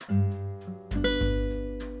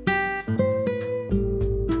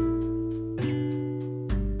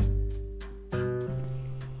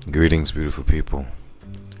Greetings, beautiful people.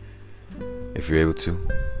 If you're able to,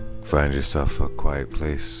 find yourself a quiet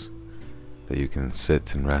place that you can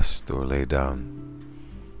sit and rest or lay down.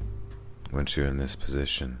 Once you're in this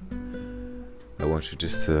position, I want you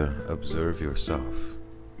just to observe yourself.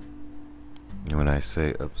 And when I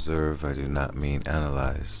say observe, I do not mean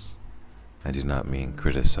analyze. I do not mean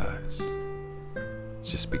criticize.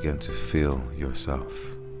 Just begin to feel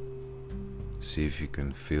yourself. See if you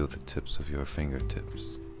can feel the tips of your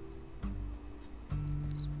fingertips.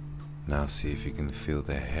 Now see if you can feel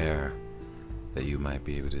the hair that you might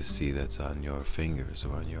be able to see that's on your fingers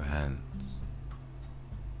or on your hands.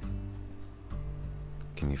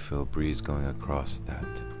 Can you feel a breeze going across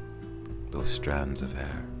those strands of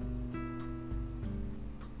hair?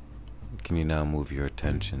 Can you now move your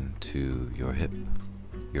attention to your hip,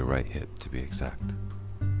 your right hip to be exact?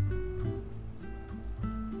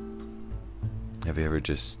 Have you ever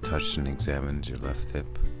just touched and examined your left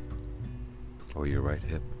hip or your right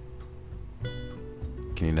hip?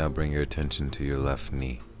 Can you now bring your attention to your left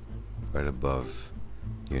knee, right above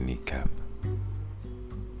your kneecap?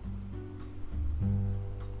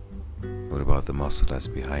 What about the muscle that's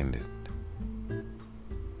behind it?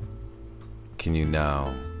 Can you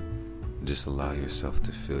now just allow yourself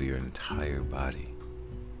to feel your entire body?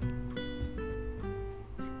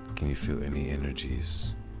 Can you feel any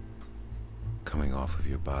energies coming off of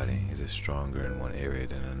your body? Is it stronger in one area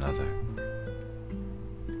than another?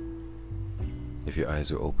 If your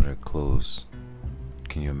eyes are open or closed,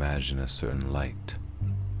 can you imagine a certain light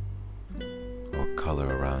or color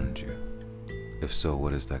around you? If so,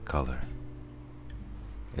 what is that color?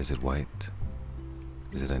 Is it white?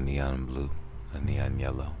 Is it a neon blue, a neon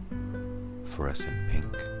yellow, fluorescent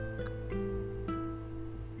pink?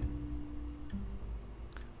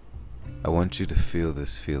 I want you to feel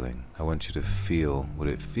this feeling. I want you to feel what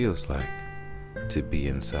it feels like to be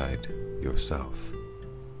inside yourself.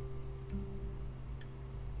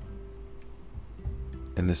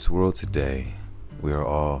 In this world today, we are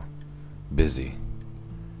all busy,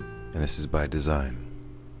 and this is by design.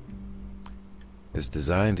 It's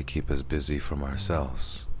designed to keep us busy from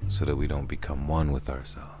ourselves so that we don't become one with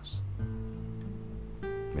ourselves.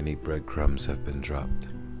 Many breadcrumbs have been dropped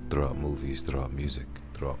throughout movies, throughout music,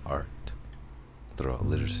 throughout art, throughout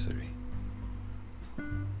literacy.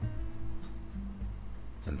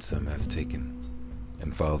 And some have taken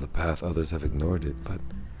and followed the path, others have ignored it, but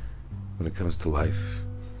when it comes to life,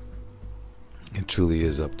 it truly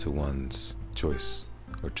is up to one's choice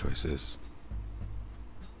or choices.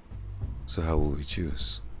 So how will we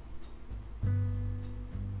choose?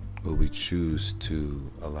 Will we choose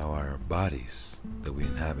to allow our bodies that we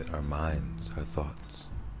inhabit, our minds, our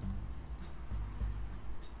thoughts,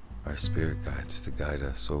 our spirit guides to guide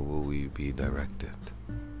us, or will we be directed?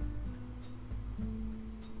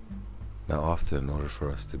 Now often, in order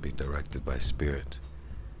for us to be directed by spirit,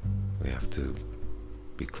 we have to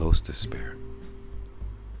be close to spirit.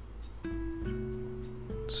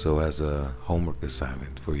 So as a homework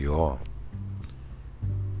assignment for you all,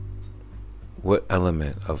 what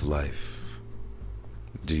element of life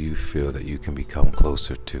do you feel that you can become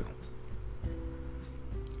closer to?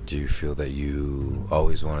 Do you feel that you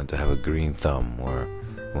always wanted to have a green thumb or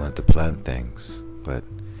wanted to plant things, but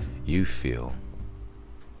you feel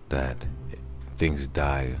that things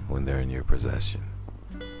die when they're in your possession?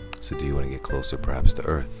 So do you want to get closer perhaps to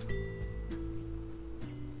earth?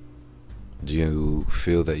 Do you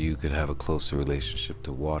feel that you could have a closer relationship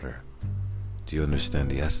to water? Do you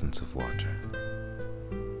understand the essence of water?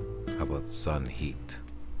 How about sun heat?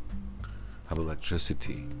 How about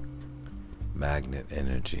electricity, magnet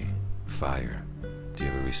energy, fire? Do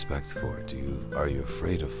you have a respect for it? Are you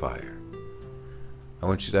afraid of fire? I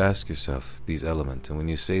want you to ask yourself these elements, and when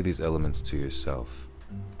you say these elements to yourself,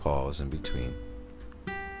 pause in between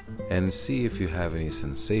and see if you have any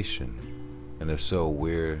sensation, and if so,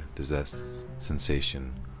 where does that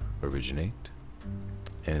sensation originate?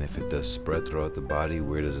 And if it does spread throughout the body,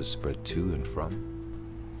 where does it spread to and from?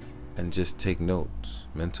 And just take notes,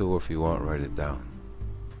 mental, or if you want, write it down.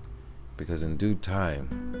 Because in due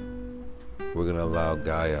time, we're going to allow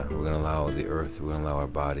Gaia, we're going to allow the earth, we're going to allow our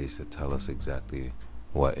bodies to tell us exactly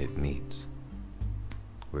what it needs.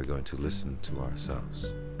 We're going to listen to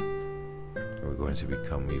ourselves. We're going to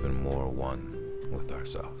become even more one with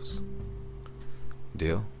ourselves.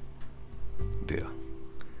 Deal? Deal.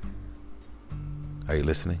 Are you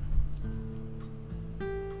listening?